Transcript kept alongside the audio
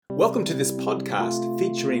Welcome to this podcast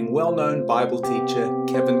featuring well-known Bible teacher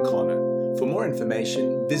Kevin Conner. For more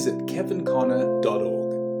information, visit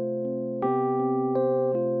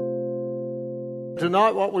kevinconner.org.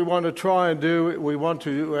 Tonight what we want to try and do, we want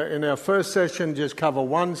to, in our first session, just cover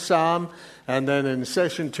one psalm, and then in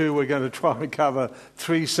session 2 we're going to try and cover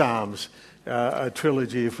 3 psalms, a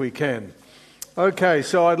trilogy if we can. Okay,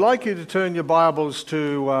 so I'd like you to turn your Bibles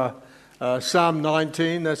to Psalm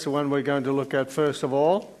 19. That's the one we're going to look at first of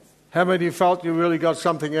all. How many of you felt you really got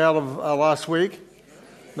something out of last week?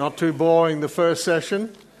 Not too boring the first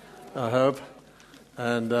session, I hope.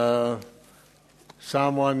 And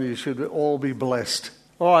Psalm 1, you should all be blessed.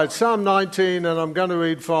 All right, Psalm 19, and I'm going to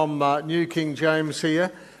read from New King James here.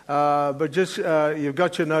 But just, you've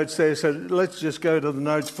got your notes there, so let's just go to the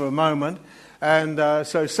notes for a moment. And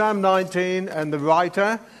so Psalm 19 and the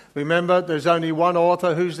writer, remember there's only one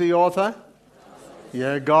author. Who's the author?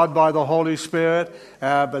 Yeah, God by the Holy Spirit,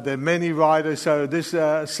 but there are many writers. So this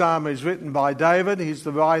psalm is written by David. He's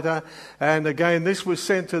the writer. And again, this was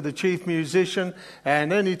sent to the chief musician.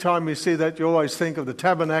 And any time you see that, you always think of the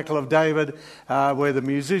tabernacle of David, where the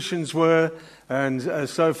musicians were, and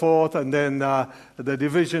so forth. And then the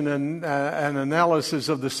division and analysis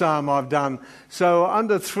of the psalm I've done. So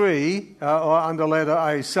under 3, or under letter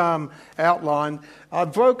A, psalm outline,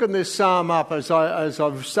 I've broken this psalm up as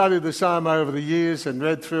I've studied the psalm over the years and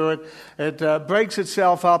read through it. It breaks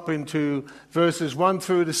itself up into verses 1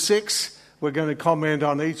 through to 6. We're going to comment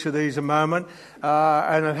on each of these a moment.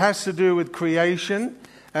 And it has to do with creation.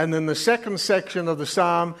 And then the second section of the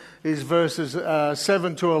psalm is verses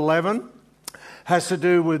 7 to 11. Has to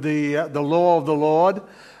do with the law of the Lord.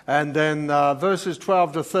 And then verses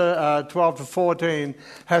 12 to 14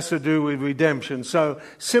 has to do with redemption. So,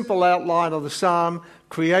 simple outline of the psalm: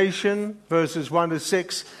 creation, verses 1 to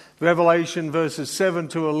 6, Revelation, verses 7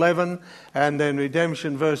 to 11, and then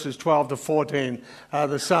redemption, verses 12 to 14.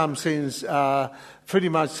 The psalm seems pretty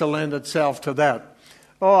much to lend itself to that.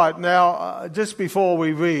 All right, now, just before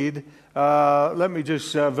we read, let me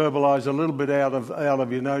just verbalize a little bit out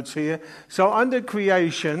of your notes here. So, under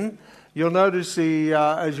creation, you'll notice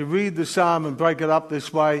as you read the psalm and break it up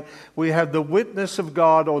this way, we have the witness of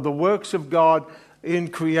God or the works of God in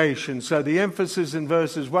creation. So the emphasis in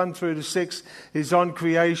verses 1 through to 6 is on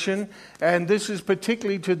creation. And this is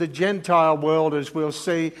particularly to the Gentile world, as we'll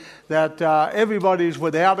see, that everybody's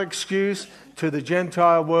without excuse to the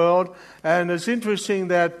Gentile world. And it's interesting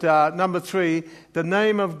that, number 3, the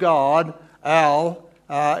name of God, El,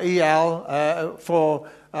 for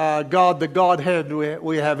God, the Godhead,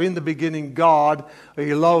 we have in the beginning God,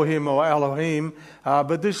 Elohim or Elohim,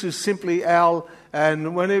 but this is simply El,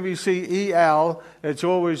 and whenever you see El, it's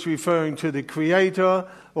always referring to the Creator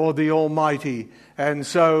or the Almighty. And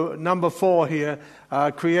so, number 4 here,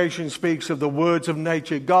 creation speaks of the words of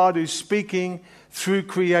nature. God is speaking through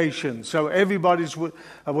creation, so everybody's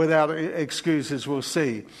without excuses, we'll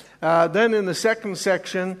see. Then in the second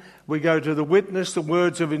section, we go to the witness, the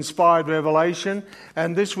words of inspired revelation.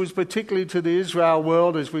 And this was particularly to the Israel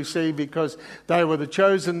world, as we see, because they were the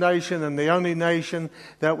chosen nation and the only nation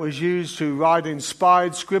that was used to write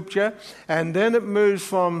inspired scripture. And then it moves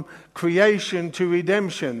from creation to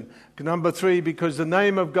redemption. Number 3, because the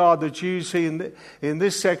name of God that's used here in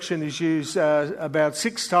this section is used about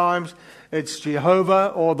 6 times. It's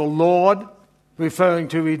Jehovah or the Lord, referring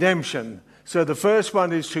to redemption. So the first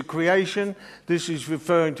one is to creation. This is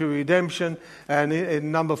referring to redemption. And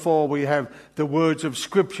in number 4, we have the words of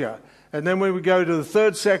Scripture. And then when we go to the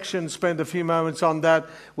third section, spend a few moments on that,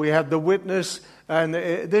 we have the witness. And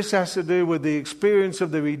this has to do with the experience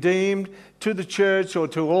of the redeemed to the church or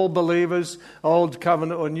to all believers, Old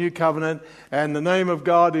Covenant or New Covenant. And the name of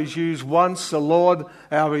God is used once, the Lord,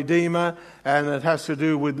 our Redeemer. And it has to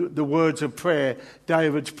do with the words of prayer,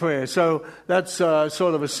 David's prayer. So that's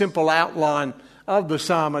sort of a simple outline of the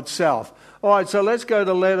psalm itself. All right, so let's go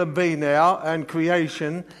to letter B now, and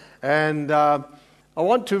creation. And I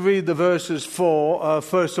want to read the verses 4,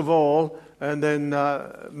 first of all, and then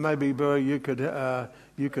maybe, Burr, you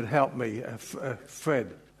could help me,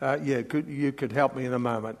 Fred. You could help me in a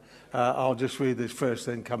moment. I'll just read this first,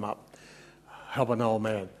 then come up. Help an old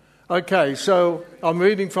man. Okay, so I'm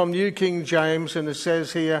reading from New King James, and it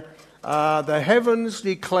says here, the heavens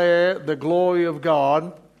declare the glory of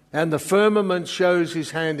God, and the firmament shows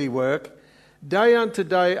his handiwork. Day unto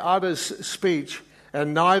day utters speech,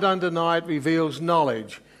 and night unto night reveals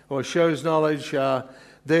knowledge, or shows knowledge.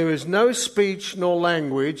 There is no speech nor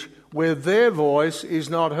language where their voice is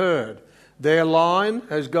not heard. Their line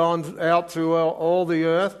has gone out through all the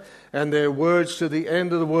earth, and their words to the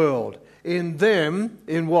end of the world. In them,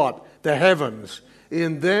 in what? The heavens.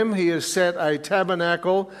 In them he has set a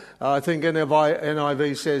tabernacle. I think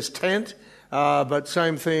NIV says tent, but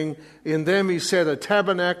same thing. In them he set a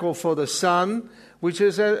tabernacle for the sun, which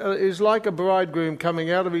is like a bridegroom coming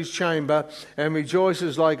out of his chamber and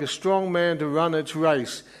rejoices like a strong man to run its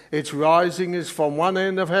race. Its rising is from one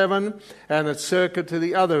end of heaven and its circuit to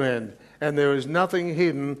the other end, and there is nothing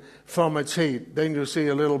hidden from its heat. Then you'll see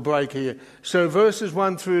a little break here. So verses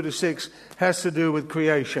 1 through to 6 has to do with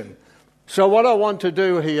creation. So what I want to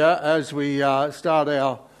do here as we start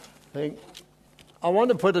our thing, I want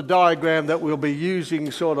to put a diagram that we'll be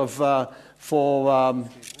using sort of for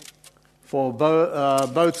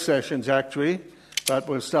both sessions actually, but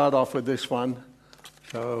we'll start off with this one.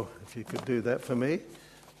 So if you could do that for me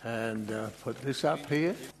and put this up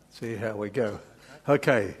here, see how we go.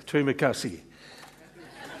 Okay, terima kasih.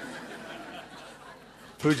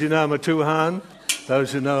 Puji nama Tuhan.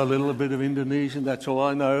 Those who know a little bit of Indonesian, that's all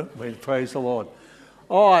I know. Praise the Lord.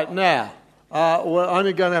 All right, now, we're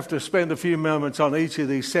only going to have to spend a few moments on each of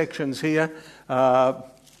these sections here.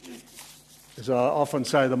 As I often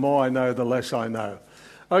say, the more I know, the less I know.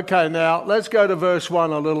 Okay, now, let's go to verse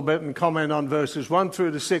 1 a little bit and comment on verses 1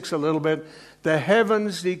 through to 6 a little bit. The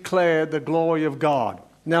heavens declared the glory of God.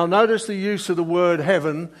 Now, notice the use of the word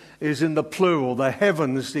heaven is in the plural. The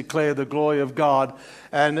heavens declare the glory of God.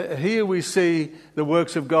 And here we see the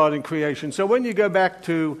works of God in creation. So when you go back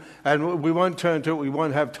to, and we won't turn to it, we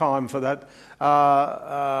won't have time for that,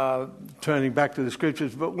 turning back to the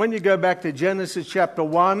scriptures. But when you go back to Genesis chapter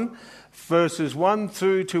 1, verses 1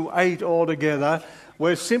 through to 8 altogether,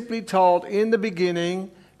 we're simply told in the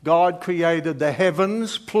beginning, God created the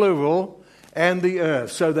heavens, plural, and the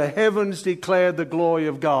earth. So the heavens declared the glory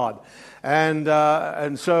of God. And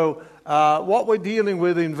so what we're dealing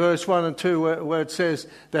with in verse 1 and 2, where it says,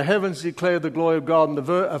 the heavens declare the glory of God, and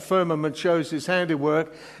the firmament shows his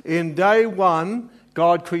handiwork. In day 1,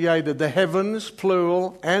 God created the heavens,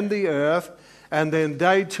 plural, and the earth. And then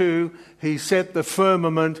day 2, he set the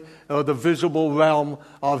firmament, or the visible realm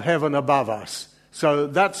of heaven above us. So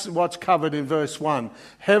that's what's covered in verse 1.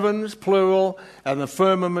 Heavens, plural, and the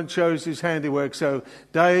firmament shows his handiwork. So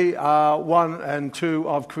day 1 and 2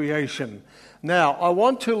 of creation. Now, I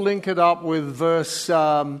want to link it up with verse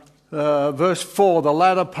 4, the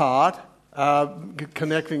latter part,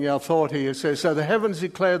 connecting our thought here. It says, so the heavens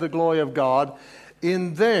declare the glory of God.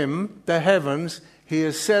 In them, the heavens, he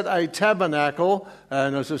has set a tabernacle,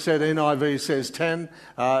 and as I said, NIV says 10.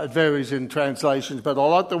 It varies in translations, but I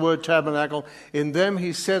like the word tabernacle. In them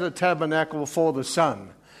he set a tabernacle for the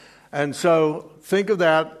sun. And so think of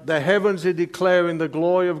that. The heavens are declaring the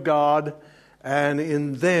glory of God, and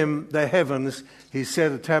in them, the heavens, he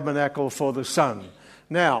set a tabernacle for the sun.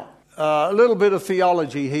 Now, a little bit of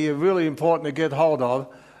theology here, really important to get hold of.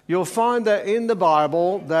 You'll find that in the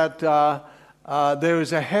Bible that there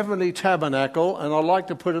is a heavenly tabernacle, and I like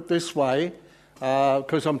to put it this way,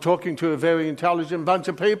 because I'm talking to a very intelligent bunch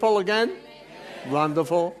of people again. Amen.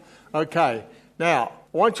 Wonderful. Okay. Now,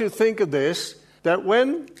 I want you to think of this, that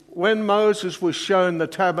when Moses was shown the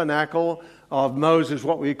tabernacle of Moses,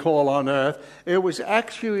 what we call on earth, it was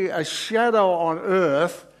actually a shadow on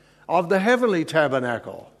earth of the heavenly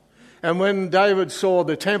tabernacle. And when David saw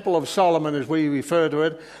the Temple of Solomon, as we refer to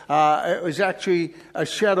it, it was actually a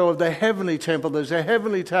shadow of the heavenly temple. There's a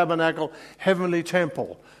heavenly tabernacle, heavenly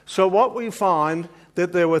temple. So what we find,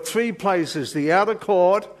 that there were 3 places, the outer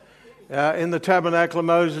court in the tabernacle of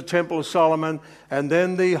Moses, the Temple of Solomon, and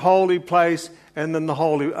then the holy place, and then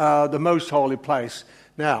the most holy place.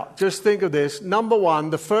 Now, just think of this. Number 1,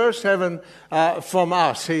 the first heaven from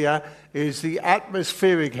us here is the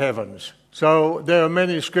atmospheric heavens. So there are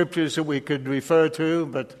many scriptures that we could refer to,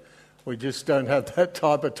 but we just don't have that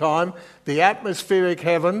type of time. The atmospheric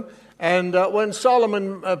heaven. And when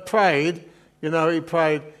Solomon prayed, he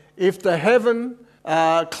prayed, if the heaven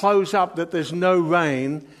close up that there's no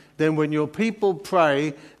rain, then when your people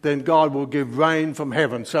pray, then God will give rain from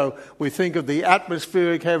heaven. So we think of the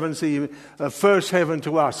atmospheric heavens, the first heaven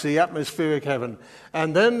to us, the atmospheric heaven.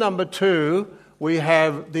 And then number 2, we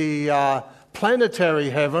have the planetary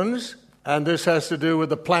heavens. And this has to do with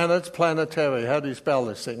the planets, planetary. How do you spell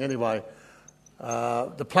this thing? Anyway,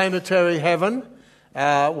 the planetary heaven,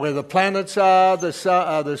 where the planets are,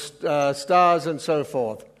 the stars, and so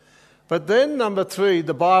forth. But then, number 3,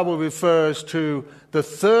 the Bible refers to the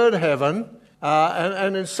third heaven.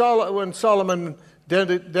 And when Solomon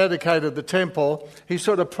dedicated the temple, he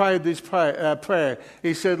sort of prayed this prayer.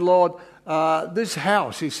 He said, Lord, this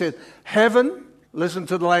house, he said, heaven, listen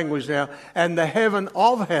to the language now, and the heaven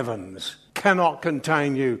of heavens cannot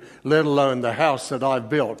contain you, let alone the house that I've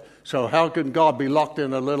built. So how can God be locked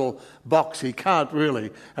in a little box? He can't really.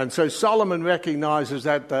 And so Solomon recognizes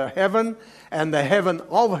that the heaven and the heaven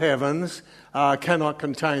of heavens cannot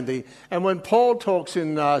contain thee. And when Paul talks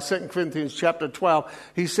in 2 Corinthians chapter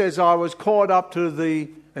 12, he says, I was caught up to the,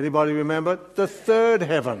 anybody remember? The third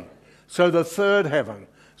heaven. So the third heaven.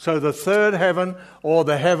 So the third heaven, or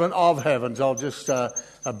the heaven of heavens. I'll just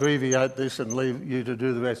abbreviate this and leave you to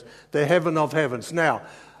do the rest. The heaven of heavens. Now,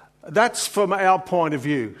 that's from our point of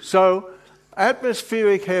view. So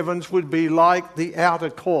atmospheric heavens would be like the outer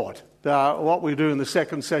court. What we do in the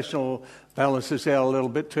second session will balance this out a little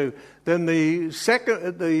bit too. Then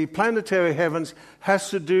the planetary heavens has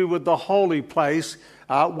to do with the holy place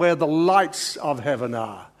where the lights of heaven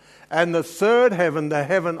are. And the third heaven, the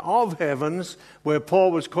heaven of heavens, where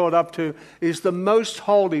Paul was caught up to, is the most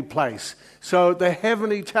holy place. So the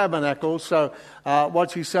heavenly tabernacle, so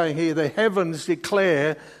what he's saying here, the heavens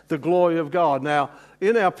declare the glory of God. Now,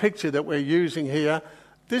 in our picture that we're using here,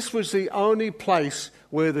 this was the only place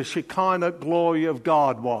where the Shekinah glory of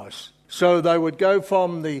God was. So they would go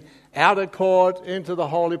from the outer court into the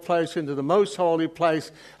holy place, into the most holy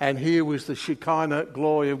place, and here was the Shekinah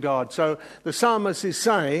glory of God. So the psalmist is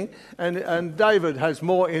saying, and David has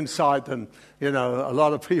more insight than, a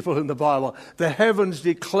lot of people in the Bible, the heavens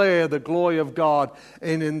declare the glory of God,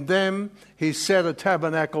 and in them he set a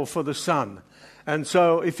tabernacle for the sun. And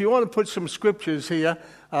so if you want to put some scriptures here,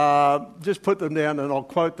 just put them down and I'll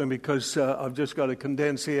quote them because I've just got to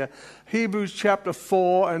condense here. Hebrews chapter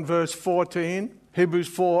 4 and verse 14. Hebrews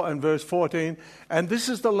 4 and verse 14. And this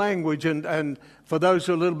is the language, and for those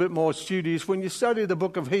who are a little bit more studious, when you study the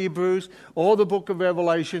book of Hebrews or the book of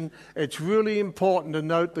Revelation, it's really important to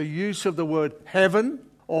note the use of the word heaven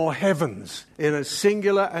or heavens in a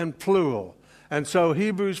singular and plural. And so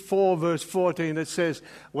Hebrews 4 verse 14, it says,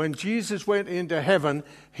 when Jesus went into heaven,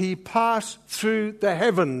 he passed through the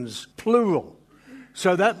heavens, plural.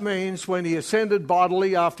 So that means when he ascended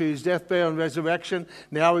bodily after his death, burial, and resurrection,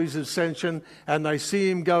 now his ascension, and they see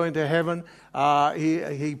him go into heaven,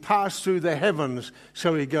 he passed through the heavens.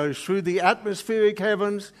 So he goes through the atmospheric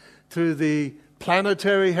heavens, through the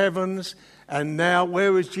planetary heavens, and now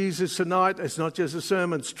where is Jesus tonight? It's not just a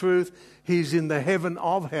sermon, it's truth. He's in the heaven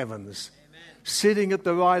of heavens, amen, sitting at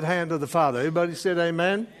the right hand of the Father. Everybody said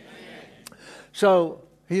amen? Amen. So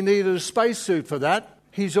he needed a spacesuit for that.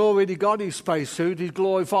 He's already got his spacesuit, his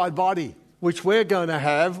glorified body, which we're going to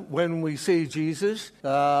have when we see Jesus,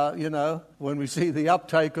 when we see the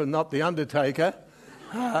uptaker, not the undertaker.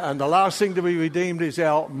 And the last thing to be redeemed is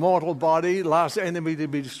our mortal body. Last enemy to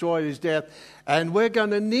be destroyed is death. And we're going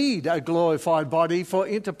to need a glorified body for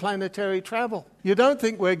interplanetary travel. You don't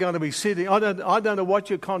think we're going to be sitting, I don't know what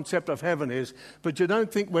your concept of heaven is, but you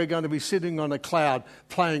don't think we're going to be sitting on a cloud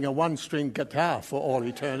playing a one-string guitar for all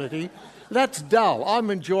eternity. That's dull. I'm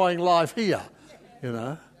enjoying life here,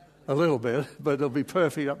 a little bit, but it'll be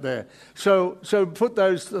perfect up there. So put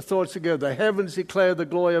those thoughts together. The heavens declare the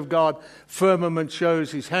glory of God. Firmament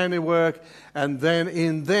shows his handiwork. And then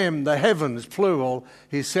in them, the heavens, plural,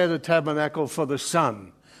 he set a tabernacle for the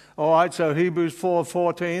sun. All right, so Hebrews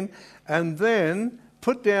 4:14. And then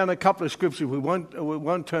put down a couple of scriptures. We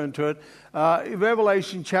won't turn to it.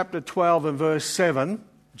 Revelation chapter 12 and verse 7.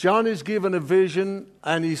 John is given a vision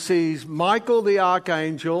and he sees Michael the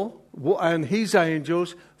archangel and his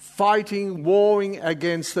angels fighting, warring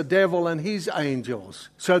against the devil and his angels.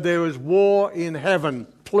 So there is war in heaven,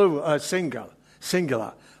 plural,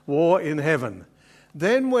 singular, war in heaven.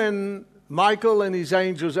 Then when Michael and his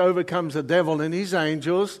angels overcomes the devil and his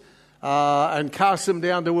angels and casts them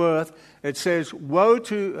down to earth, it says, woe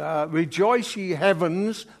to, rejoice ye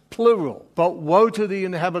heavens, plural, but woe to the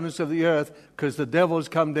inhabitants of the earth, because the devil's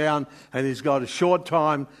come down and he's got a short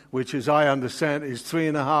time, which as I understand is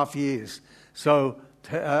 3.5 years. So,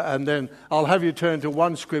 and then I'll have you turn to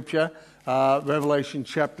one scripture, Revelation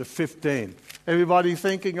chapter 15. Everybody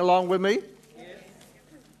thinking along with me? Yes.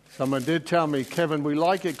 Someone did tell me, Kevin, we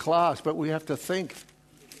like your class, but we have to think.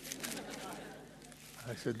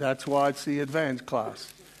 I said, that's why it's the advanced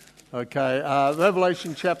class. Okay,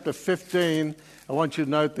 Revelation chapter 15. I want you to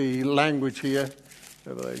note the language here.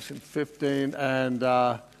 Revelation 15, and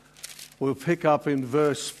we'll pick up in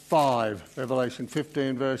verse 5. Revelation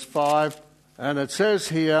 15, verse 5. And it says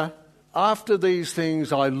here, after these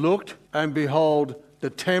things I looked, and behold, the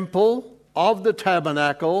temple of the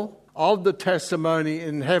tabernacle of the testimony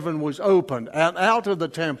in heaven was opened, and out of the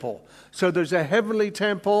temple. So there's a heavenly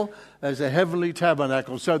temple, there's a heavenly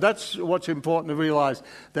tabernacle. So that's what's important to realize,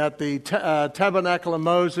 that the tabernacle of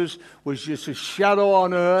Moses was just a shadow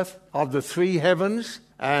on earth of the three heavens,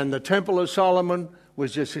 and the temple of Solomon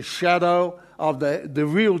was just a shadow of the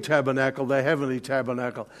real tabernacle, the heavenly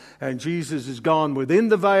tabernacle. And Jesus is gone within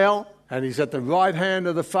the veil, and he's at the right hand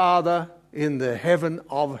of the Father in the heaven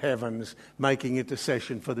of heavens, making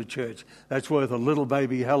intercession for the church. That's worth a little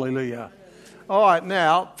baby hallelujah. All right,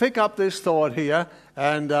 now, pick up this thought here.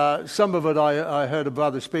 And some of it I heard a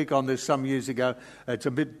brother speak on this some years ago. It's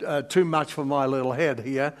a bit too much for my little head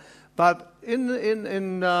here. But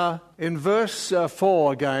in verse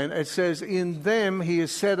 4 again, it says, in them he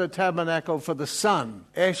has set a tabernacle for the sun,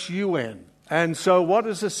 S-U-N. And so what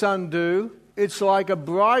does the sun do? It's like a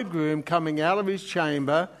bridegroom coming out of his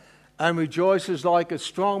chamber and rejoices like a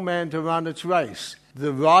strong man to run its race.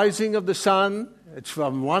 The rising of the sun, it's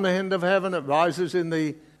from one end of heaven, it rises in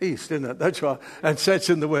the east, isn't it? That's right. And sets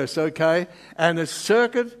in the west, okay? And it's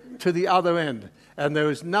circuit to the other end. And there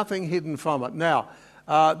is nothing hidden from it. Now,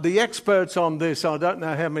 the experts on this, I don't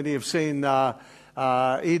know how many have seen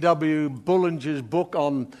E.W. Bullinger's book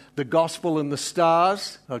on the gospel and the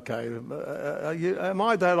stars. Okay, am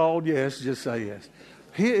I that old? Yes, just say yes.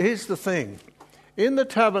 Here's the thing. In the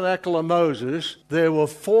tabernacle of Moses, there were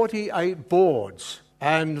 48 boards,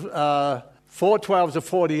 and 4 12s are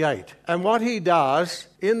 48. And what he does,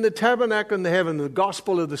 in the tabernacle in the heaven, the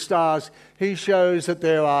gospel of the stars, he shows that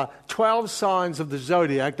there are 12 signs of the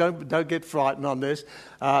zodiac. Don't get frightened on this.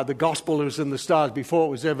 The gospel was in the stars before it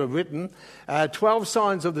was ever written. 12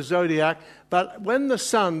 signs of the zodiac. But when the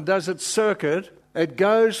sun does its circuit, it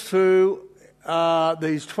goes through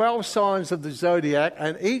these 12 signs of the zodiac,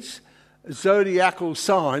 and each zodiacal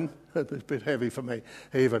sign, it's a bit heavy for me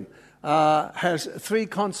even, has 3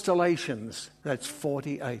 constellations. That's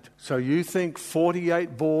 48. So you think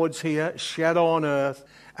 48 boards here, shadow on earth,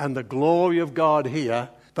 and the glory of God here.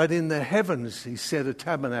 But in the heavens he set a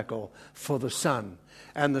tabernacle for the sun.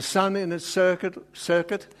 And the sun in its circuit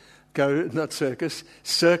goes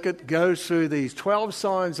through these 12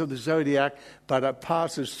 signs of the zodiac, but it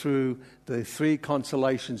passes through the 3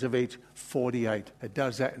 constellations of each, 48. It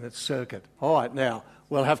does that in its circuit. All right, now,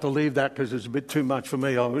 we'll have to leave that because it's a bit too much for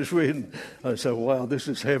me. I was reading, I said, wow, this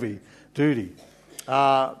is heavy duty.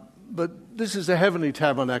 But this is the heavenly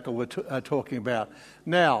tabernacle we're talking about.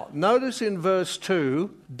 Now, notice in verse 2,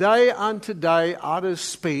 day unto day utters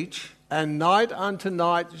speech, and night unto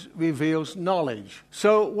night reveals knowledge.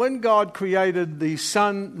 So when God created the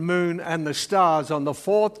sun, moon, and the stars on the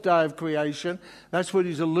 4th day of creation, that's what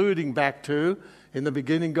he's alluding back to. In the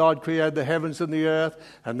beginning, God created the heavens and the earth,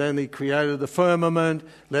 and then he created the firmament.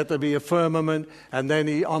 Let there be a firmament. And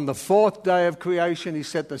then on the 4th day of creation, he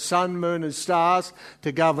set the sun, moon, and stars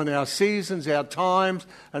to govern our seasons, our times,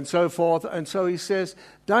 and so forth. And so he says,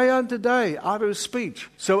 day unto day utters speech.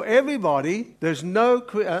 So everybody, there's no,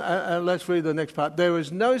 let's read the next part. There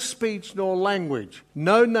is no speech nor language,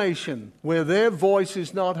 no nation where their voice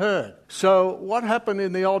is not heard. So what happened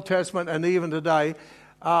in the Old Testament and even today,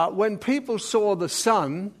 when people saw the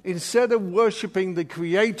sun, instead of worshipping the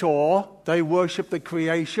Creator, they worshipped the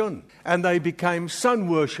creation. And they became sun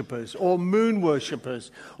worshippers or moon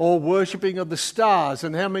worshippers or worshipping of the stars.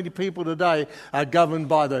 And how many people today are governed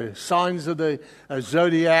by the signs of the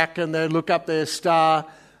zodiac, and they look up their star?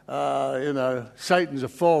 Satan's a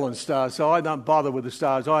fallen star, so I don't bother with the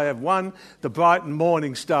stars. I have one, the bright and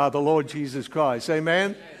morning star, the Lord Jesus Christ.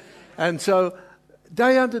 Amen? And so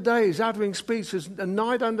day unto day is uttering speech, and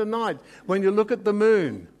night unto night. When you look at the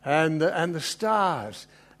moon and the stars,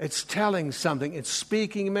 it's telling something. It's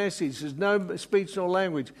speaking a message. There's no speech nor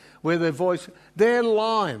language where their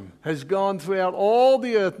line has gone throughout all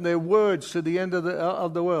the earth, and their words to the end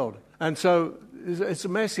of the world. And so it's a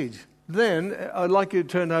message. Then I'd like you to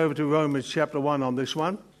turn over to Romans chapter 1 on this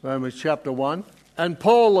one. Romans chapter 1. And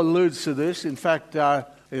Paul alludes to this. In fact,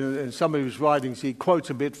 in some of his writings, he quotes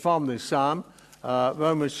a bit from this psalm.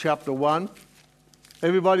 Romans chapter 1.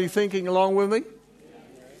 Everybody thinking along with me?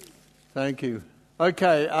 Thank you.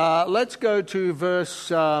 Okay, let's go to verse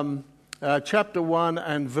chapter 1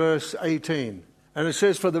 and verse 18. And it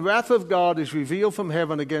says, for the wrath of God is revealed from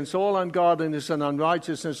heaven against all ungodliness and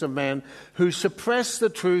unrighteousness of man, who suppress the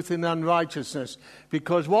truth in unrighteousness,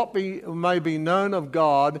 because what may be known of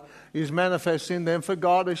God is manifest in them, for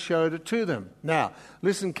God has showed it to them. Now,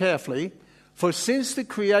 listen carefully. For since the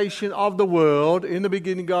creation of the world, in the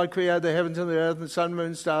beginning God created the heavens and the earth, and the sun,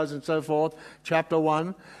 moon, stars, and so forth, chapter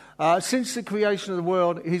 1, since the creation of the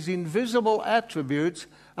world, his invisible attributes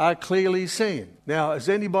are clearly seen. Now, has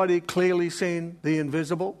anybody clearly seen the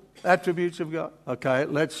invisible attributes of God? Okay,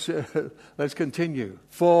 let's continue.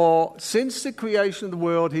 For since the creation of the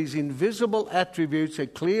world, his invisible attributes are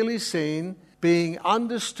clearly seen, being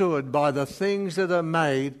understood by the things that are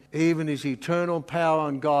made, even his eternal power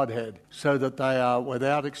and Godhead, so that they are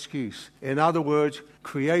without excuse. In other words,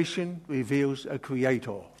 creation reveals a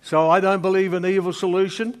creator. So I don't believe in evil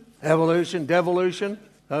solution, evolution, devolution.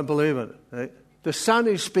 Don't believe in it. The sun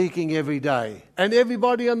is speaking every day, and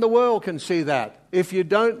everybody in the world can see that. If you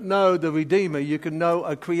don't know the Redeemer, you can know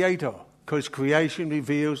a creator, because creation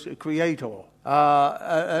reveals a creator. And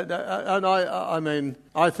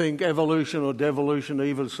I think evolution or devolution,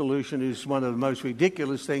 evil solution, is one of the most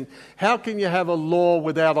ridiculous things. How can you have a law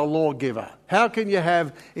without a lawgiver? How can you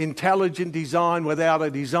have intelligent design without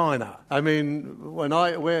a designer? I mean, when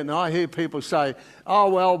I hear people say, "Oh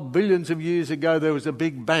well, billions of years ago there was a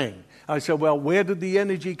big bang," I said, "Well, where did the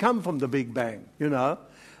energy come from? The big bang, you know?"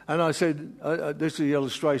 And I said, this is the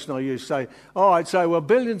illustration I used to say, I'd say, well,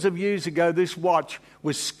 billions of years ago, this watch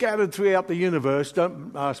was scattered throughout the universe.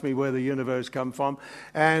 Don't ask me where the universe come from.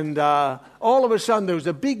 And all of a sudden, there was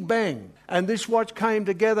a big bang. And this watch came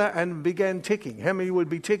together and began ticking. How many would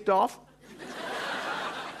be ticked off?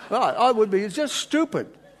 Right, I would be. It's just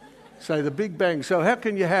stupid. Say the Big Bang. So how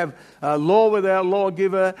can you have law without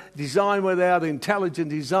lawgiver, design without intelligent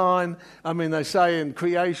design? I mean, they say in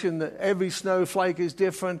creation that every snowflake is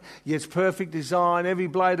different, yet it's perfect design. Every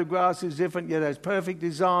blade of grass is different, yet has perfect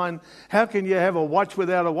design. How can you have a watch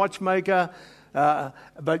without a watchmaker?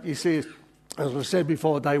 But you see, as I said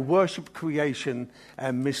before, they worship creation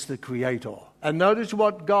and miss the Creator. And notice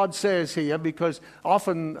what God says here, because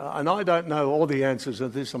often, and I don't know all the answers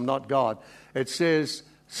of this, I'm not God. It says,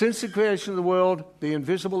 since the creation of the world, the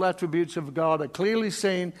invisible attributes of God are clearly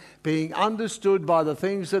seen, being understood by the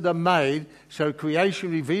things that are made. So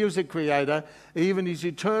creation reveals the Creator, even his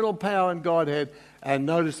eternal power and Godhead. And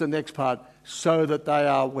notice the next part, so that they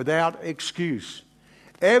are without excuse.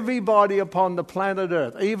 Everybody upon the planet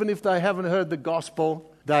Earth, even if they haven't heard the gospel,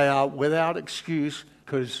 they are without excuse,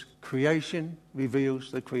 because creation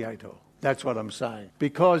reveals the Creator. That's what I'm saying.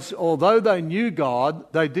 Because although they knew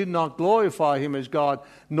God, they did not glorify him as God,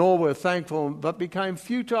 nor were thankful, but became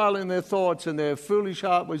futile in their thoughts, and their foolish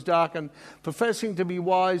heart was darkened. Professing to be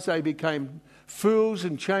wise, they became fools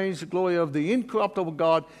and changed the glory of the incorruptible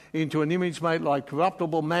God into an image made like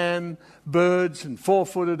corruptible man, birds, and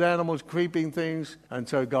four-footed animals, creeping things. And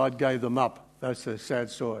so God gave them up. That's the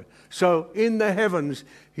sad story. So in the heavens,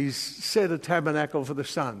 he's set a tabernacle for the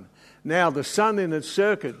sun. Now, the sun in its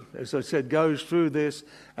circuit, as I said, goes through this.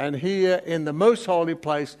 And here in the most holy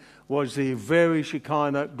place was the very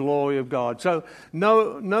Shekinah glory of God. So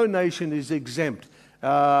no nation is exempt.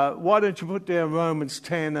 Why don't you put down Romans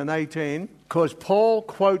 10 and 18? Because Paul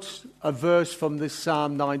quotes a verse from this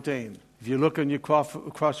Psalm 19. If you look in your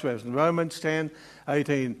cross-reference, Romans 10,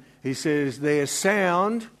 18, he says, their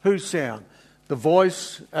sound, whose sound? The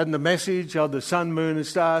voice and the message of the sun, moon, and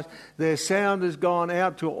stars, their sound has gone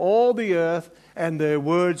out to all the earth, and their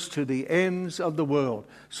words to the ends of the world.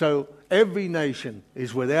 So every nation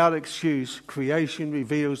is without excuse. Creation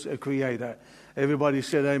reveals a Creator. Everybody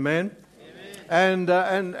said amen? Amen.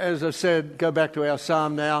 And as I said, go back to our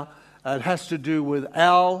psalm now. It has to do with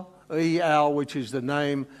El, E-Al, which is the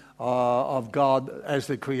name of God as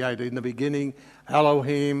the Creator. In the beginning,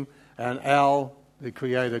 Elohim, and El, the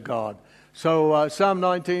Creator God. So Psalm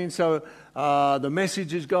 19, the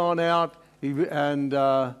message has gone out, and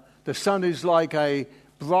the sun is like a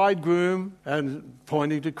bridegroom, and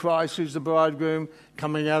pointing to Christ who's the bridegroom,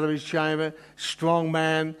 coming out of his chamber. Strong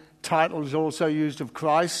man, title is also used of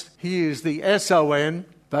Christ. He is the S-O-N,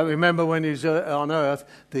 but remember when he's on earth,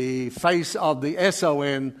 the face of the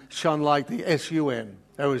S-O-N shone like the S-U-N.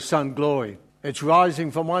 That was sun glory. It's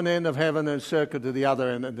rising from one end of heaven and circuit to the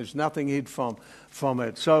other end, and there's nothing hid from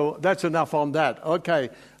it. So that's enough on that.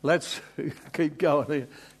 Okay, let's keep going.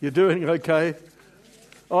 You're doing okay?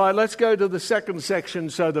 All right, let's go to the second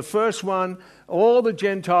section. So the first one, all the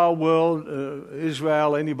Gentile world,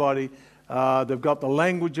 Israel, anybody, they've got the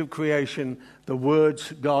language of creation, the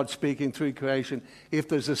words God speaking through creation. If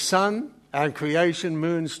there's a sun and creation,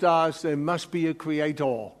 moon, stars, there must be a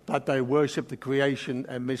Creator. But they worship the creation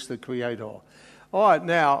and miss the Creator. All right,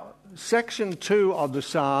 now, section 2 of the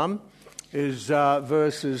Psalm is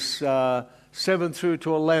verses 7 through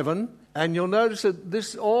to 11. And you'll notice that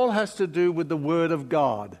this all has to do with the Word of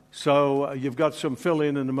God. So you've got some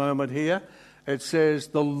fill-in a moment here. It says,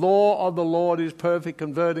 the law of the Lord is perfect,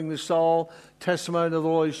 converting the soul. Testimony of the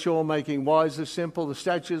Lord is sure, making wise the simple. The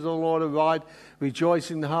statutes of the Lord are right,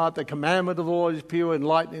 rejoicing the heart. The commandment of the Lord is pure,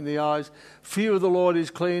 enlightening the eyes. Fear of the Lord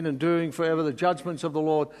is clean, enduring forever. The judgments of the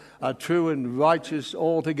Lord are true and righteous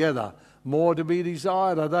altogether. More to be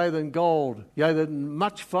desired are they than gold, yea, than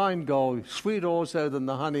much fine gold, sweet also than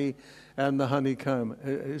the honey and the honeycomb.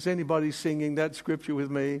 Is anybody singing that scripture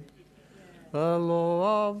with me? The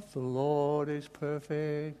law of the Lord is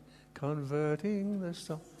perfect, converting the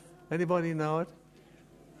soul. Anybody know it?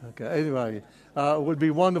 Okay, anyway, it would be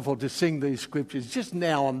wonderful to sing these scriptures just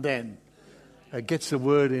now and then. It gets the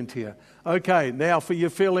word into you. Okay, now for your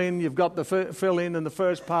fill-in, you've got the fill-in in the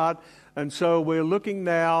first part. And so we're looking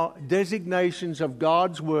now, designations of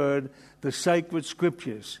God's word, the sacred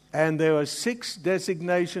scriptures. And there are 6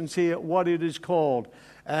 designations here, what it is called.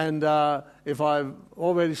 And if I've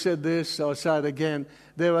already said this, I'll say it again.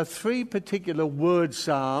 There are 3 particular word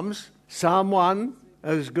psalms. Psalm 1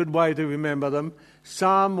 is a good way to remember them.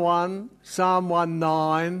 Psalm 1, Psalm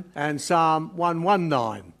 119, and Psalm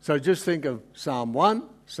 119. So just think of Psalm 1,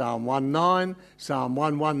 Psalm 19, Psalm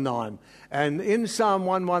 119. And in Psalm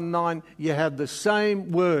 119, you have the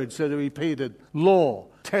same words that are repeated. Law,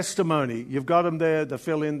 testimony. You've got them there, the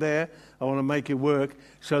fill in there. I want to make it work.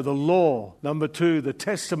 So the law. Number 2, the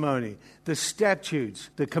testimony, the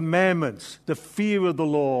statutes, the commandments, the fear of the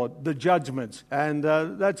Lord, the judgments. And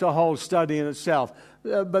that's a whole study in itself.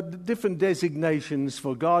 But the different designations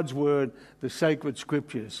for God's word, the sacred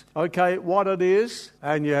scriptures. Okay, what it is,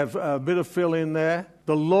 and you have a bit of fill in there.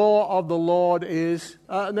 The law of the Lord is...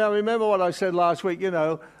 now remember what I said last week,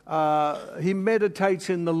 he meditates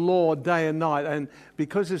in the law day and night. And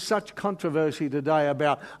because there's such controversy today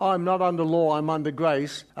about, I'm not under law, I'm under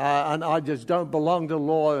grace, and I just don't belong to the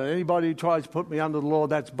law, and anybody who tries to put me under the law,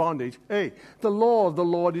 that's bondage. Hey, the law of the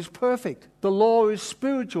Lord is perfect. The law is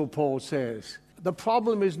spiritual, Paul says. The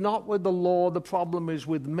problem is not with the law, the problem is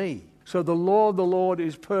with me. So the law of the Lord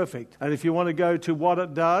is perfect. And if you want to go to what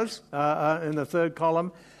it does, in the third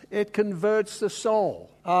column, it converts the soul.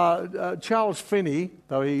 Charles Finney,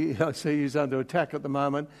 though I see he's under attack at the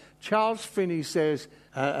moment, Charles Finney says,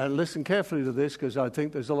 and listen carefully to this because I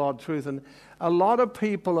think there's a lot of truth, and a lot of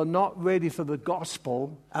people are not ready for the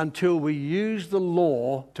gospel until we use the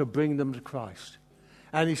law to bring them to Christ.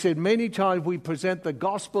 And he said, many times we present the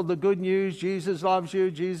gospel, the good news, Jesus loves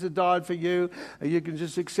you, Jesus died for you, you can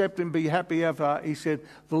just accept and be happy ever. He said,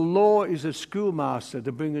 the law is a schoolmaster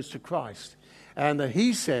to bring us to Christ. And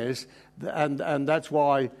he says, and that's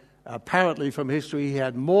why apparently from history he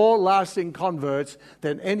had more lasting converts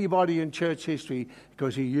than anybody in church history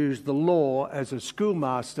because he used the law as a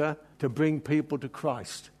schoolmaster to bring people to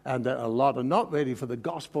Christ. And that a lot are not ready for the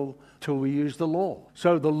gospel till we use the law.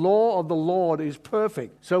 So the law of the Lord is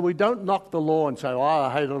perfect. So we don't knock the law and say,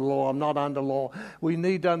 I hate the law, I'm not under law. We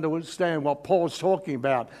need to understand what Paul's talking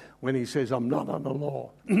about when he says, I'm not under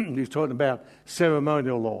law. He's talking about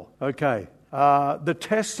ceremonial law. Okay. The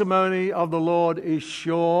testimony of the Lord is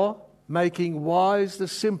sure, making wise the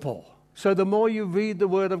simple. So the more you read the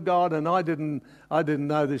Word of God, and I didn't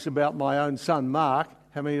know this about my own son, Mark.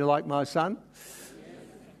 How many of you like my son?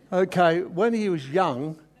 Okay, when he was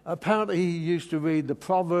young, apparently he used to read the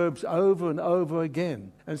Proverbs over and over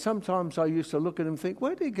again. And sometimes I used to look at him and think,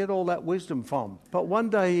 where did he get all that wisdom from? But one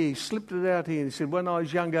day he slipped it out here and he said, when I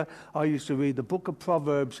was younger, I used to read the book of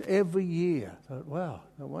Proverbs every year. I thought, wow,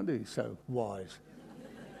 no wonder he's so wise.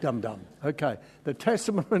 Dum-dum. Okay, the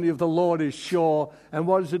testimony of the Lord is sure. And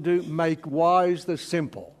what does it do? Make wise the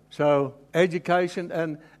simple. So education,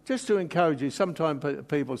 and just to encourage you, sometimes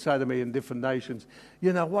people say to me in different nations,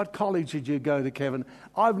 what college did you go to, Kevin?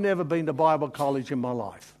 I've never been to Bible college in my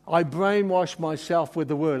life. I brainwash myself with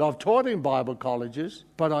the Word. I've taught in Bible colleges,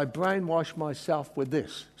 but I brainwash myself with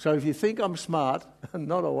this. So if you think I'm smart,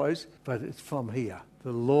 not always, but it's from here.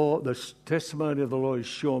 The law, the testimony of the Lord is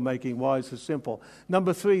sure, making wise the simple.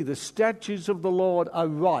 Number 3, the statutes of the Lord are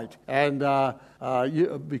right. And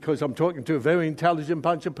because I'm talking to a very intelligent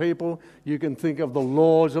bunch of people, you can think of the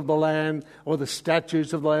laws of the land or the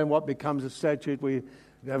statutes of the land, what becomes a statute. We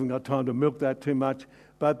haven't got time to milk that too much.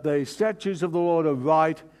 But the statutes of the Lord are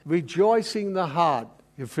right, rejoicing the heart,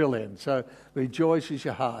 you fill in. So rejoices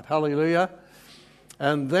your heart. Hallelujah.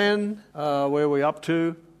 And then, where are we up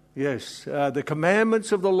to? Yes, the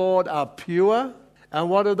commandments of the Lord are pure. And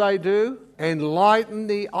what do? Enlighten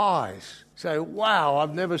the eyes. Say, wow,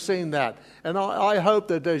 I've never seen that. And I hope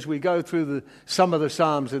that as we go through some of the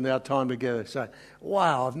Psalms in our time together, say,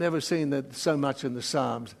 wow, I've never seen that so much in the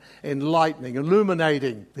Psalms. Enlightening,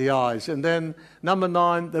 illuminating the eyes. And then number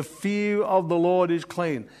 9, the fear of the Lord is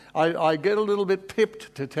clean. I get a little bit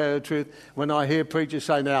pipped, to tell the truth, when I hear preachers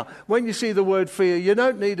say, now, when you see the word fear, you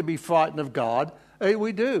don't need to be frightened of God.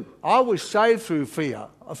 We do. I was saved through fear,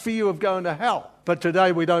 a fear of going to hell. But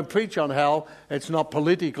today we don't preach on hell. It's not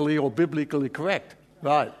politically or biblically correct.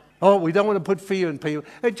 Right. Oh, we don't want to put fear in people.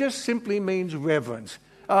 It just simply means reverence.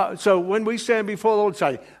 So when we stand before the Lord and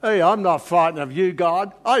say, hey, I'm not frightened of you,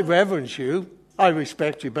 God. I reverence you. I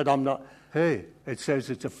respect you, but I'm not. Hey, it says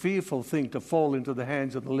it's a fearful thing to fall into the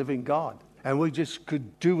hands of the living God. And we just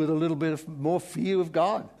could do with a little bit of more fear of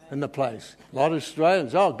God in the place. A lot of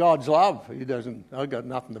Australians, God's love. I've got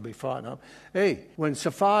nothing to be frightened of. Hey, when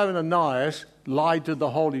Sapphira and Ananias lied to the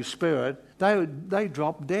Holy Spirit, they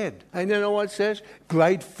dropped dead. And you know what it says?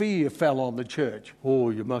 Great fear fell on the church. Oh,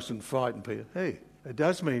 you mustn't frighten people. Hey, it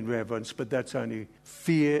does mean reverence, but that's only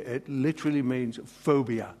fear. It literally means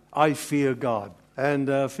phobia. I fear God.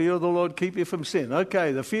 And fear of the Lord keep you from sin.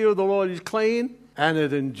 Okay, the fear of the Lord is clean and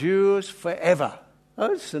it endures forever.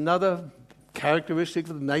 That's another characteristic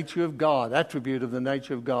of the nature of God, attribute of the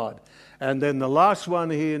nature of God. And then the last one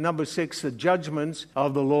here, number 6, the judgments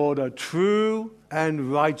of the Lord are true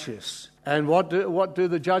and righteous. And what do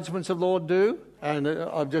the judgments of the Lord do? And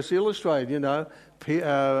I've just illustrated,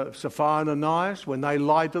 Sapphira and Ananias, when they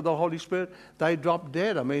lied to the Holy Spirit, they dropped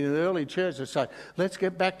dead. I mean, in the early church, they say, let's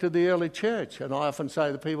get back to the early church. And I often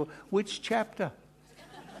say to people, which chapter?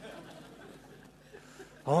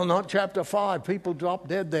 Oh, not chapter 5. People drop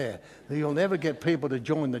dead there. You'll never get people to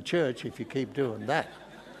join the church if you keep doing that.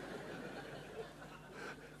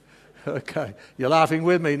 Okay, you're laughing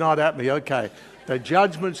with me, not at me. Okay. The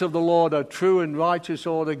judgments of the Lord are true and righteous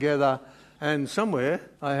altogether. And somewhere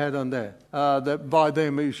I had on there, that by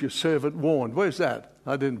them is your servant warned. Where's that?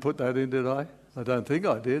 I didn't put that in, did I? I don't think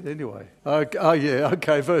I did anyway.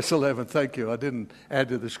 Okay, verse 11, thank you. I didn't add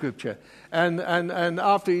to the scripture. And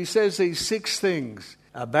after he says these 6 things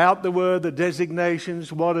about the word, the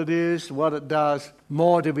designations, what it is, what it does,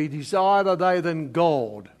 more to be desired are they than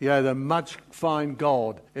gold, than much fine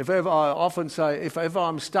gold. If ever, I often say, if ever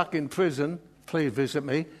I'm stuck in prison, please visit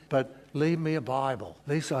me, but leave me a Bible.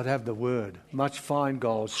 At least I'd have the word. Much fine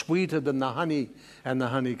gold, sweeter than the honey and the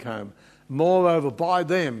honeycomb. Moreover, by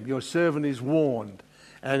them your servant is warned.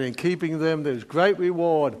 And in keeping them there's great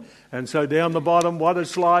reward. And so down the bottom, what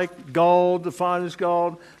it's like, gold, the finest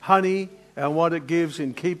gold, honey, and what it gives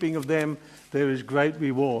in keeping of them, there is great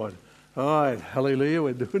reward. All right, hallelujah,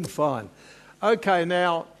 we're doing fine. Okay,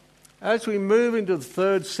 now, as we move into the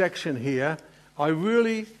third section here, I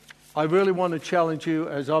really want to challenge you,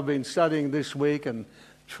 as I've been studying this week and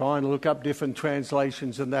trying to look up different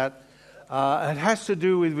translations and that. It has to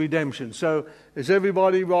do with redemption. So is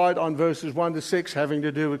everybody right on verses 1 to 6 having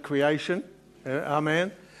to do with creation?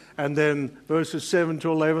 Amen. And then verses 7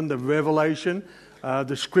 to 11, the revelation,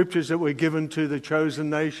 the scriptures that were given to the chosen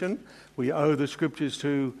nation. We owe the scriptures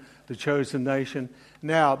to the chosen nation.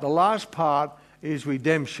 Now, the last part is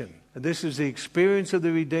redemption. This is the experience of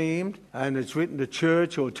the redeemed, and it's written to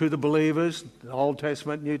church or to the believers, the Old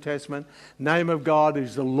Testament, New Testament. Name of God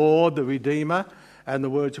is the Lord, the Redeemer, and the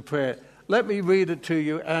words of prayer. Let me read it to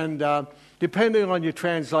you, and depending on your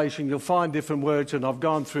translation, you'll find different words, and I've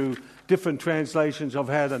gone through different translations I've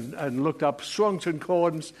had and looked up Strong's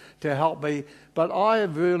Concordance to help me, but I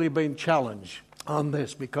have really been challenged on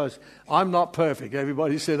this because I'm not perfect.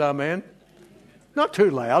 Everybody said amen? Not too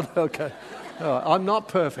loud, okay. I'm not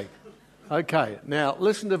perfect. Okay, now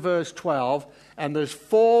listen to verse 12, and there's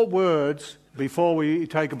 4 words, before we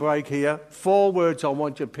take a break here, 4 words I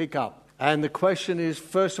want you to pick up. And the question is,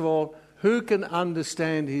 first of all, who can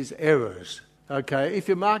understand his errors? Okay, if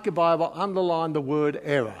you mark your Bible, underline the word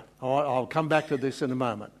error. All right, I'll come back to this in a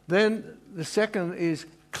moment. Then the second is,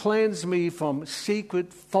 cleanse me from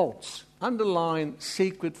secret faults. Underline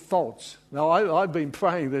secret faults. Now, I've been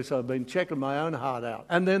praying this. I've been checking my own heart out.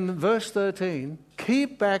 And then verse 13,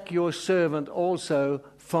 keep back your servant also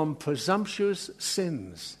from presumptuous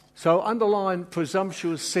sins. So underline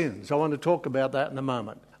presumptuous sins. I want to talk about that in a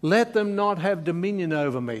moment. Let them not have dominion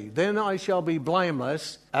over me. Then I shall be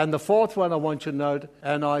blameless. And the 4th one I want you to note,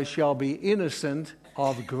 and I shall be innocent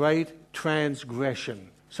of great transgression.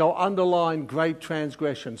 So underline great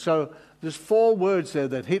transgression. So there's 4 words there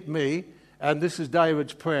that hit me, and this is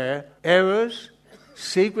David's prayer. Errors,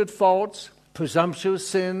 secret faults, presumptuous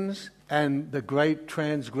sins, and the great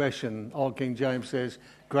transgression. Old King James says,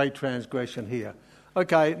 great transgression here.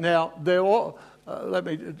 Okay, now, they're all...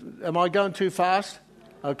 am I going too fast?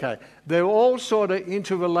 Okay. They're all sort of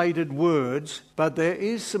interrelated words, but there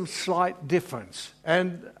is some slight difference.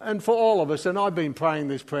 And for all of us, and I've been praying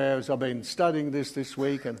this prayer as I've been studying this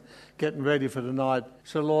week and getting ready for tonight.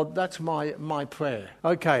 So, Lord, that's my prayer.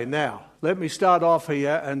 Okay, now, let me start off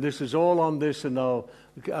here, and this is all on this, and I'll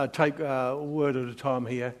take a word at a time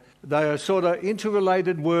here. They are sort of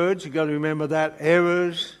interrelated words. You've got to remember that.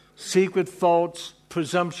 Errors, secret faults,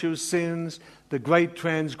 presumptuous sins, the great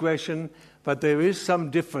transgression. But there is some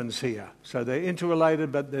difference here. So they're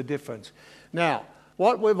interrelated, but they're different. Now,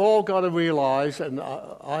 what we've all got to realize, and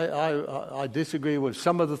I disagree with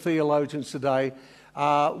some of the theologians today,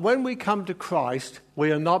 when we come to Christ,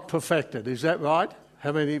 we are not perfected. Is that right?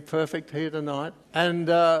 How many perfect here tonight? And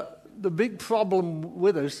the big problem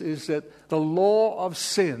with us is that the law of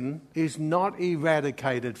sin is not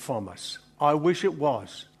eradicated from us. I wish it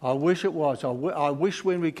was. I wish it was. I wish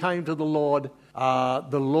when we came to the Lord,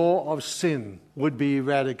 the law of sin would be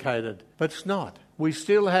eradicated. But it's not. We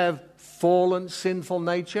still have fallen, sinful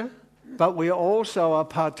nature, but we also are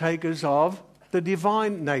partakers of the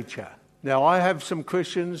divine nature. Now, I have some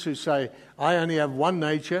Christians who say, I only have one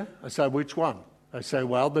nature. I say, which one? They say,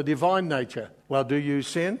 well, the divine nature. Well, do you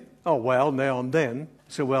sin? Oh, well, now and then.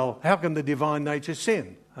 So, well, how can the divine nature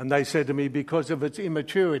sin? And they said to me, because of its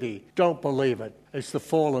immaturity. Don't believe it. It's the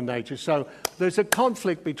fallen nature. So there's a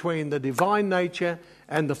conflict between the divine nature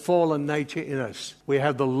and the fallen nature in us. We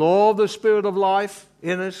have the law of the Spirit of life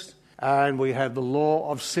in us, and we have the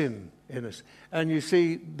law of sin in us. And you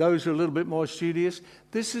see, those who are a little bit more studious,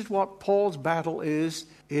 this is what Paul's battle is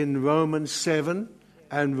in Romans 7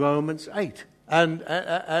 and Romans 8.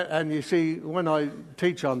 And you see, when I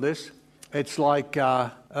teach on this, it's like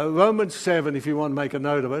Romans 7, if you want to make a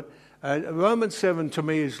note of it. Romans 7 to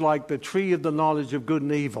me is like the tree of the knowledge of good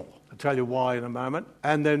and evil. I'll tell you why in a moment.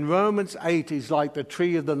 And then Romans 8 is like the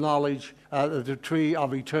tree of the knowledge, the tree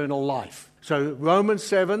of eternal life. So Romans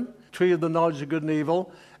 7, tree of the knowledge of good and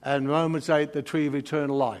evil, and Romans 8, the tree of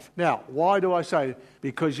eternal life. Now, why do I say it?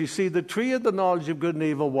 Because you see, the tree of the knowledge of good and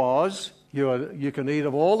evil was... You can eat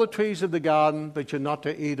of all the trees of the garden, but you're not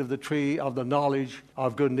to eat of the tree of the knowledge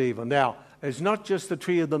of good and evil. Now, it's not just the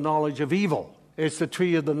tree of the knowledge of evil. It's the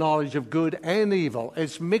tree of the knowledge of good and evil.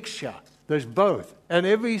 It's mixture. There's both. And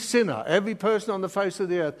every sinner, every person on the face of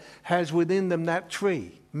the earth has within them that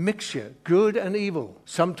tree. Mixture, good and evil.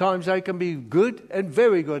 Sometimes they can be good and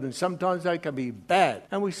very good, and sometimes they can be bad.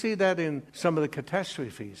 And we see that in some of the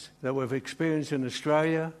catastrophes that we've experienced in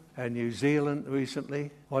Australia and New Zealand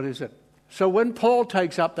recently. What is it? So when Paul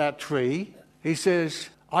takes up that tree, he says,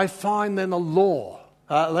 I find then a law.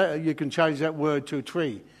 You can change that word to a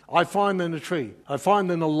tree. I find then a tree. I find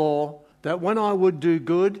then a law that when I would do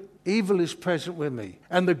good, evil is present with me.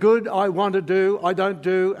 And the good I want to do, I don't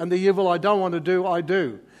do. And the evil I don't want to do, I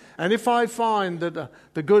do. And if I find that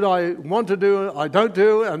the good I want to do, I don't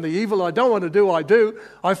do. And the evil I don't want to do, I do.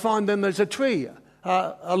 I find then there's a tree.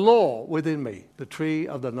 A law within me, the tree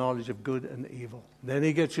of the knowledge of good and evil. Then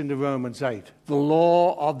he gets into Romans 8. The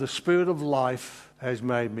law of the Spirit of life has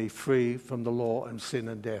made me free from the law and sin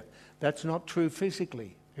and death. That's not true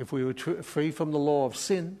physically. If we were free from the law of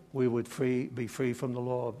sin, we would be free from the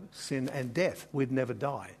law of sin and death. We'd never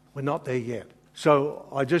die. We're not there yet. So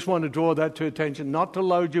I just want to draw that to attention, not to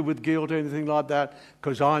load you with guilt or anything like that,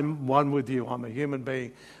 because I'm one with you. I'm a human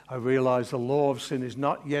being. I realize the law of sin is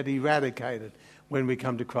not yet eradicated when we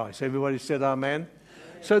come to Christ. Everybody said amen?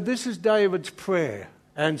 So this is David's prayer.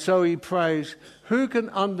 And so he prays, who can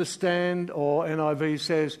understand, or NIV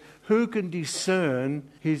says, who can discern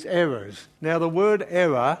his errors? Now the word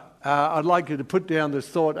error, I'd like you to put down this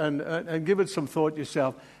thought and give it some thought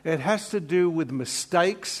yourself. It has to do with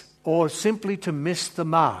mistakes or simply to miss the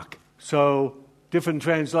mark. So different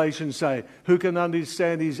translations say, who can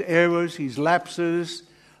understand his errors, his lapses,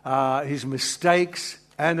 his mistakes?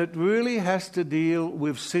 And it really has to deal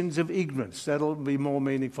with sins of ignorance. That'll be more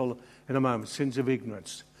meaningful in a moment, sins of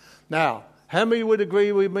ignorance. Now, how many would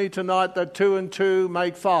agree with me tonight that 2 and 2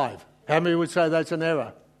 make 5? How many would say that's an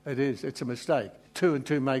error? It is. It's a mistake. 2 and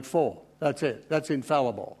 2 make 4. That's it. That's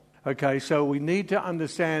infallible. Okay, so we need to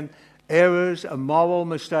understand errors, a moral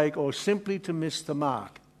mistake, or simply to miss the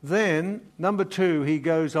mark. Then, number 2, he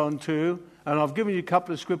goes on to, and I've given you a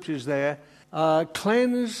couple of scriptures there,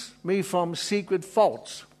 cleanse me from secret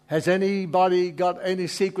faults. Has anybody got any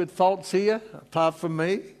secret faults here, apart from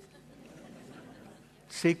me?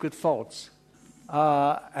 Secret faults.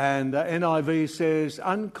 And NIV says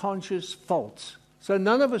unconscious faults. So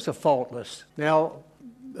none of us are faultless. Now,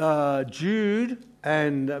 Jude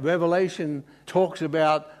and Revelation talks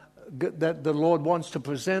about that the Lord wants to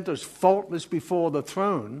present us faultless before the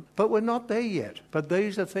throne, but we're not there yet. But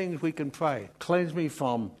these are things we can pray. Cleanse me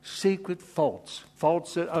from secret faults.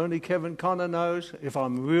 Faults that only Kevin Connor knows. If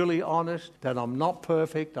I'm really honest, that I'm not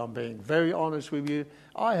perfect, I'm being very honest with you.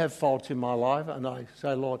 I have faults in my life, and I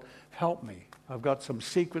say, Lord, help me. I've got some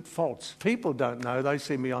secret faults. People don't know. They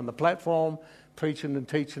see me on the platform preaching and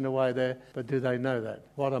teaching away there, but do they know that?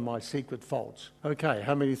 What are my secret faults? Okay,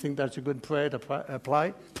 how many think that's a good prayer to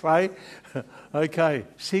pray? Okay,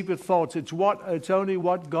 secret faults. It's only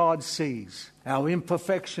what God sees. Our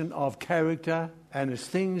imperfection of character, and it's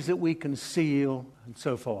things that we conceal and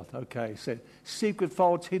so forth. Okay, so secret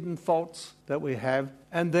faults, hidden faults that we have.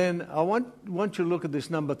 And then I want you to look at this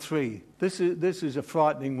number 3. This is a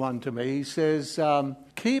frightening one to me. He says,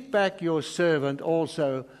 keep back your servant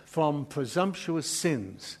also from presumptuous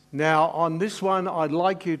sins. Now, on this one, I'd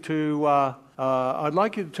like you to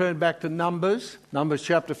turn back to Numbers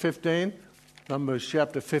chapter 15. Numbers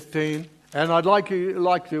chapter 15. And I'd like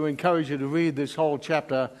to encourage you to read this whole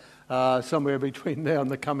chapter somewhere between now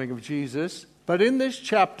and the coming of Jesus. But in this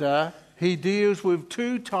chapter, he deals with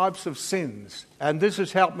 2 types of sins. And this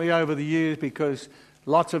has helped me over the years because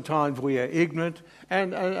lots of times we are ignorant.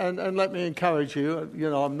 And let me encourage you,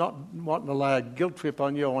 I'm not wanting to lay a guilt trip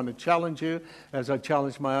on you. I want to challenge you as I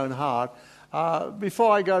challenge my own heart.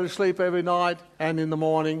 Before I go to sleep every night and in the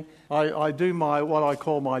morning, I do what I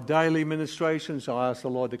call my daily ministrations. I ask the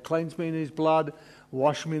Lord to cleanse me in His blood,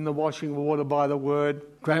 wash me in the washing water by the Word,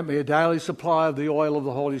 grant me a daily supply of the oil of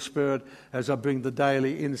the Holy Spirit as I bring the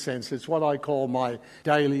daily incense. It's what I call my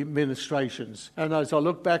daily ministrations. And as I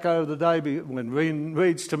look back over the day, when Reen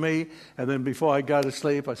reads to me, and then before I go to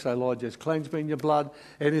sleep, I say, Lord, just cleanse me in your blood.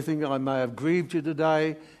 Anything I may have grieved you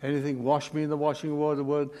today, anything, wash me in the washing water of the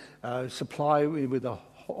Word, supply me with the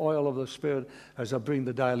oil of the Spirit as I bring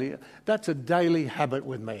the daily. That's a daily habit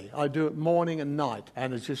with me. I do it morning and night,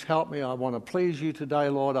 and it's just helped me. I want to please you today,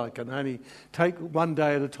 Lord. I can only take one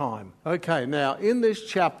day at a time. Okay, now in this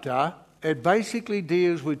chapter, it basically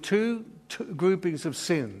deals with two groupings of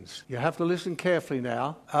sins. You have to listen carefully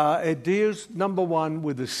now. It deals, number 1,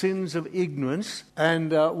 with the sins of ignorance,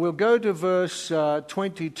 and we'll go to verse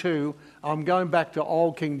 22. I'm going back to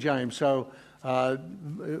Old King James, so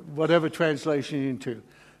whatever translation you're into.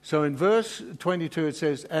 So in verse 22 it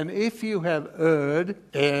says, and if you have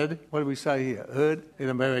erred, what do we say here? Erred? In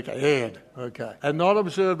America, erred. Okay. And not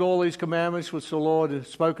observed all these commandments which the Lord has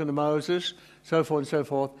spoken to Moses, so forth and so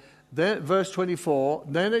forth. Then, verse 24,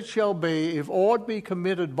 then it shall be, if aught be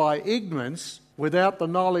committed by ignorance, without the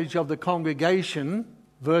knowledge of the congregation,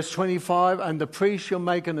 verse 25, and the priest shall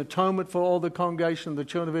make an atonement for all the congregation of the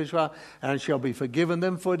children of Israel, and shall be forgiven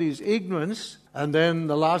them for his ignorance. And then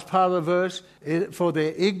the last part of the verse, for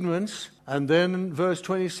their ignorance. And then verse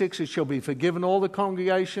 26, it shall be forgiven all the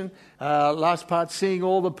congregation. Last part, seeing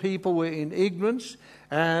all the people were in ignorance.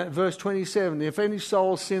 Verse 27, if any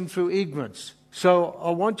soul sin through ignorance. So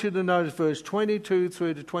I want you to notice verse 22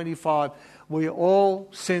 through to 25, we all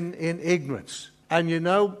sin in ignorance. And you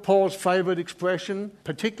know Paul's favourite expression,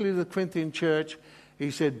 particularly the Corinthian church,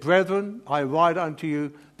 he said, brethren, I write unto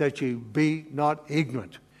you that you be not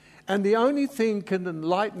ignorant. And the only thing can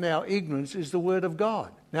enlighten our ignorance is the Word of God.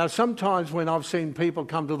 Now, sometimes when I've seen people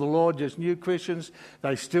come to the Lord, just new Christians,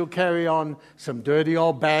 they still carry on some dirty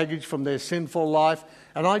old baggage from their sinful life.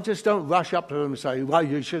 And I just don't rush up to them and say, well,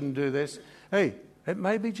 you shouldn't do this. Hey, it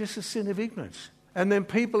may be just a sin of ignorance. And then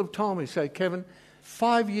people have told me, say, Kevin,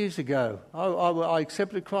 5 years ago, I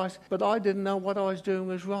accepted Christ, but I didn't know what I was doing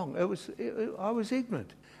was wrong. I was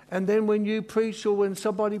ignorant. And then when you preach or when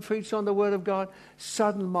somebody preached on the Word of God,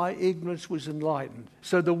 suddenly my ignorance was enlightened.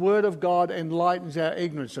 So the Word of God enlightens our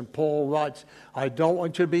ignorance. And Paul writes, I don't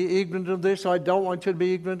want you to be ignorant of this. I don't want you to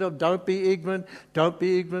be ignorant of, don't be ignorant. Don't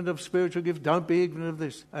be ignorant of spiritual gifts. Don't be ignorant of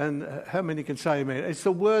this. And how many can say amen? It's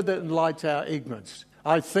the Word that enlightens our ignorance.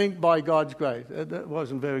 I think by God's grace. That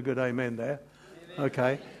wasn't very good amen there.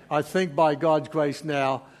 Okay. I think by God's grace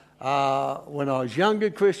now, when I was younger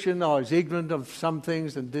Christian, I was ignorant of some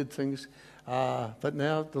things and did things. But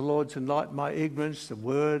now the Lord's enlightened my ignorance, the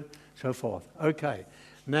Word, so forth. Okay.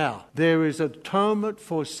 Now, there is atonement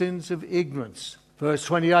for sins of ignorance. Verse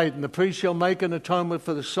 28, and the priest shall make an atonement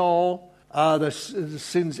for the soul that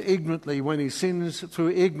sins ignorantly when he sins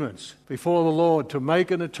through ignorance before the Lord. To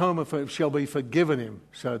make an atonement for him shall be forgiven him.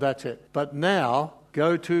 So that's it. But now,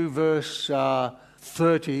 go to verse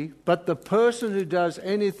 30, but the person who does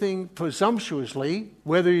anything presumptuously,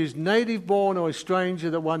 whether he is native born or a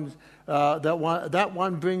stranger, that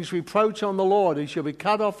one brings reproach on the Lord. He shall be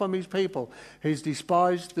cut off from his people. He's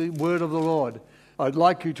despised the word of the Lord. I'd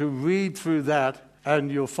like you to read through that,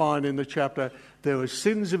 and you'll find in the chapter there were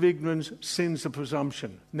sins of ignorance, sins of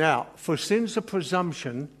presumption. Now, for sins of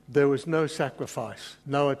presumption, there was no sacrifice,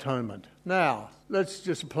 no atonement. Now, let's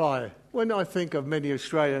just apply it. When I think of many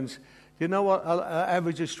Australians, you know what an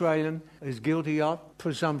average Australian is guilty of?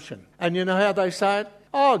 Presumption. And you know how they say it?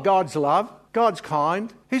 Oh, God's love. God's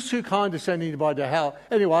kind. He's too kind to send anybody to hell.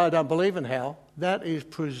 Anyway, I don't believe in hell. That is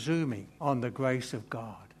presuming on the grace of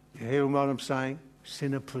God. You hear what I'm saying?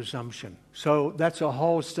 Sin of presumption. So that's a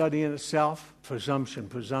whole study in itself.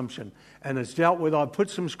 Presumption. And it's dealt with. I put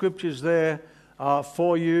some scriptures there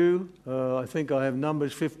for you. I think I have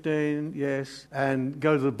Numbers 15, yes. And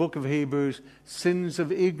go to the book of Hebrews. Sins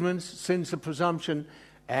of ignorance, sins of presumption.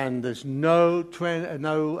 And there's no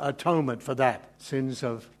atonement for that. Sins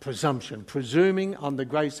of presumption. Presuming on the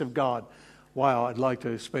grace of God. Wow, I'd like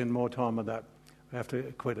to spend more time on that. I have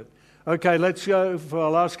to quit it. Okay, let's go for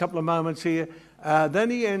our last couple of moments here. Then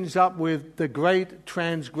he ends up with the great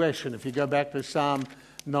transgression. If you go back to Psalm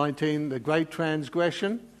 19, the great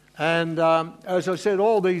transgression. And as I said,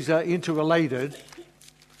 all these are interrelated,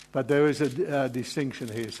 but there is a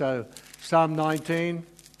distinction here. So Psalm 19,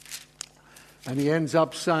 and he ends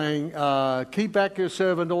up saying, keep back your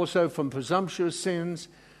servant also from presumptuous sins.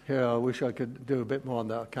 Here, I wish I could do a bit more on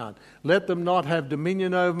that. I can't. Let them not have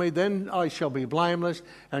dominion over me. Then I shall be blameless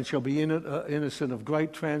and shall be innocent of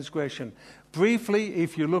great transgression. Briefly,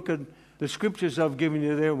 if you look at the scriptures I've given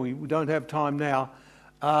you there, we don't have time now,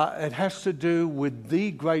 it has to do with the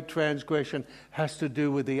great transgression, has to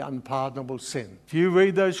do with the unpardonable sin. If you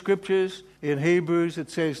read those scriptures in Hebrews, it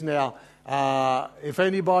says now, if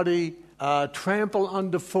anybody trample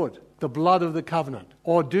underfoot the blood of the covenant,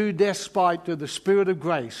 or do despite to the Spirit of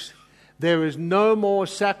grace, there is no more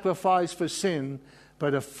sacrifice for sin,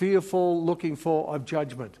 but a fearful looking for of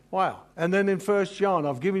judgment. Wow. And then in 1 John,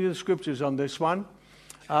 I've given you the scriptures on this one.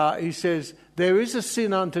 He says, there is a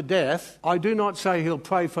sin unto death. I do not say he'll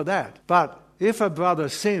pray for that. But if a brother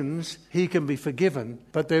sins, he can be forgiven.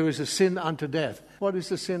 But there is a sin unto death. What is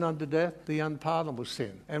the sin unto death? The unpardonable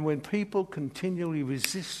sin. And when people continually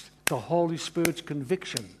resist the Holy Spirit's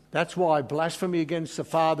conviction, that's why blasphemy against the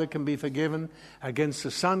Father can be forgiven, against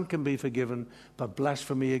the Son can be forgiven, but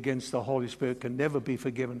blasphemy against the Holy Spirit can never be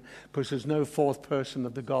forgiven because there's no fourth person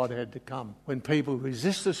of the Godhead to come. When people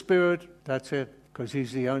resist the Spirit, that's it, because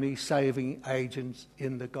he's the only saving agent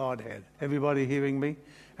in the Godhead. Everybody hearing me?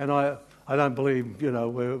 And I don't believe,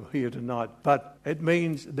 we're here tonight, but it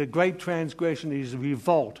means the great transgression is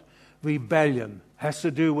revolt, rebellion, has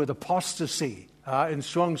to do with apostasy. In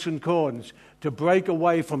Strong's Concordance, to break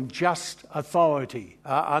away from just authority,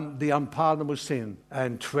 the unpardonable sin.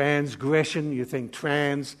 And transgression, you think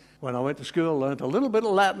trans. When I went to school, I learned a little bit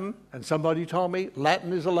of Latin, and somebody told me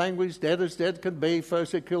Latin is a language dead as dead can be.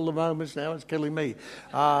 First it killed the Romans, now it's killing me.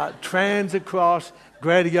 Trans across,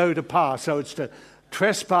 gradio to pass. So it's to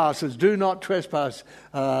trespassers, do not trespass.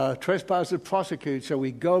 Trespassers prosecute, so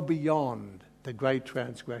we go beyond the great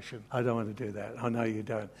transgression. I don't want to do that. I know you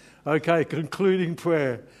don't. Okay, concluding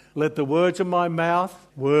prayer. Let the words of my mouth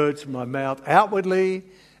outwardly,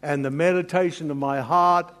 and the meditation of my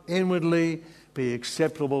heart inwardly be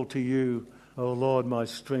acceptable to you, O Lord, my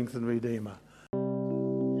strength and Redeemer.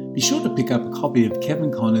 Be sure to pick up a copy of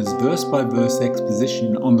Kevin Conner's verse-by-verse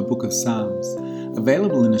exposition on the Book of Psalms,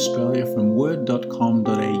 available in Australia from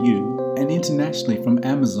word.com.au and internationally from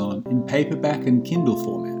Amazon in paperback and Kindle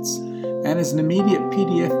formats, and as an immediate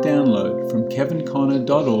PDF download from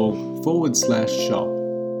kevinconner.org/shop.